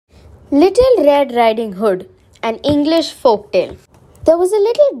Little Red Riding Hood, an English folktale. There was a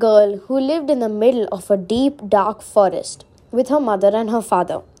little girl who lived in the middle of a deep, dark forest with her mother and her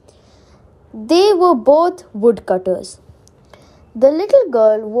father. They were both woodcutters. The little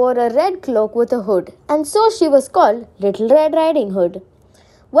girl wore a red cloak with a hood, and so she was called Little Red Riding Hood.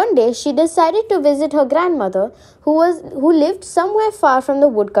 One day she decided to visit her grandmother who lived somewhere far from the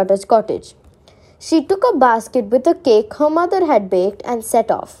woodcutter's cottage. She took a basket with a cake her mother had baked and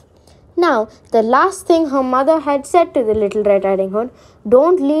set off. Now, the last thing her mother had said to the Little Red Riding Hood,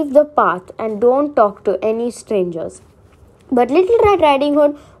 don't leave the path and don't talk to any strangers. But Little Red Riding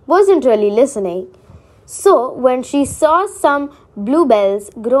Hood wasn't really listening. So, when she saw some bluebells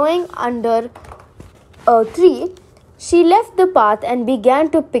growing under a tree, she left the path and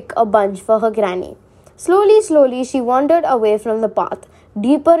began to pick a bunch for her granny. Slowly, she wandered away from the path,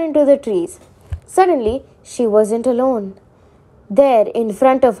 deeper into the trees. Suddenly, she wasn't alone. There, in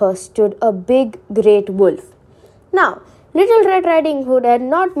front of her, stood a big, great wolf. Now, Little Red Riding Hood had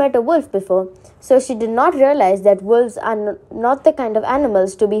not met a wolf before, so she did not realize that wolves are not the kind of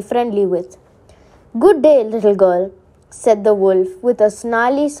animals to be friendly with. Good day, little girl, said the wolf with a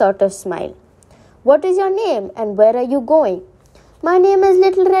snarly sort of smile. What is your name and where are you going? My name is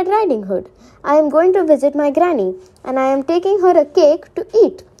Little Red Riding Hood. I am going to visit my granny and I am taking her a cake to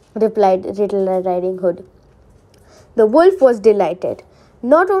eat, replied Little Red Riding Hood. The wolf was delighted.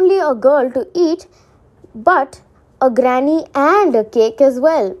 Not only a girl to eat, but a granny and a cake as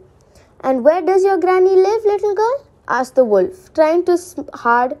well. And where does your granny live, little girl? Asked the wolf, trying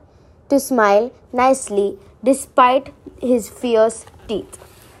hard to smile nicely despite his fierce teeth.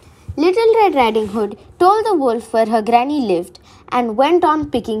 Little Red Riding Hood told the wolf where her granny lived and went on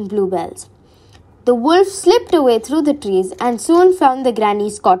picking bluebells. The wolf slipped away through the trees and soon found the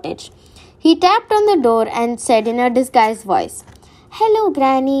granny's cottage. He tapped on the door and said in a disguised voice, Hello,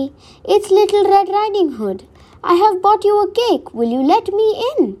 Granny. It's Little Red Riding Hood. I have bought you a cake. Will you let me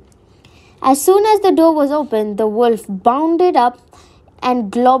in? As soon as the door was opened, the wolf bounded up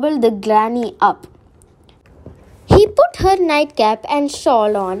and gobbled the granny up. He put her nightcap and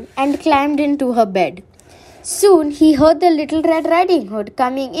shawl on and climbed into her bed. Soon he heard the Little Red Riding Hood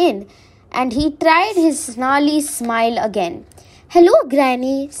coming in, and he tried his snarly smile again. Hello,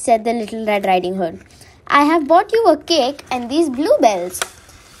 Granny, said the Little Red Riding Hood. I have bought you a cake and these bluebells.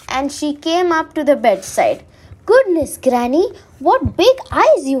 And she came up to the bedside. Goodness, Granny, what big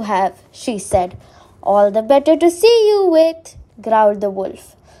eyes you have, she said. All the better to see you with, growled the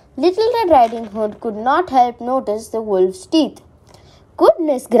wolf. Little Red Riding Hood could not help notice the wolf's teeth.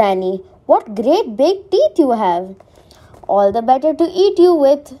 Goodness, Granny, what great big teeth you have. All the better to eat you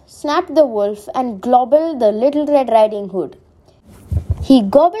with, snapped the wolf and gobbled the Little Red Riding Hood. He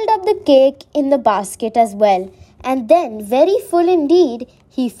gobbled up the cake in the basket as well, and then, very full indeed,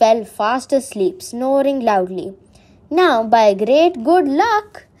 he fell fast asleep, snoring loudly. Now, by great good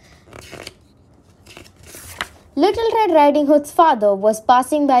luck, Little Red Riding Hood's father was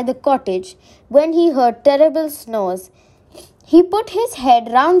passing by the cottage when he heard terrible snores. He put his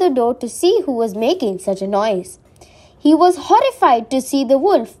head round the door to see who was making such a noise. He was horrified to see the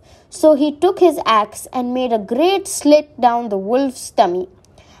wolf, so he took his axe and made a great slit down the wolf's tummy.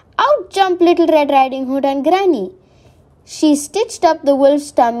 Out jumped Little Red Riding Hood and Granny. She stitched up the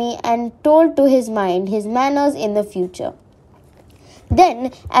wolf's tummy and told to his mind his manners in the future.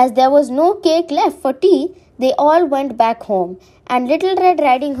 Then, as there was no cake left for tea, they all went back home, and Little Red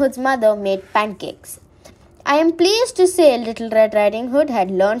Riding Hood's mother made pancakes. I am pleased to say Little Red Riding Hood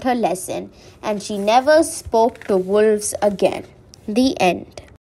had learned her lesson, and she never spoke to wolves again. The end.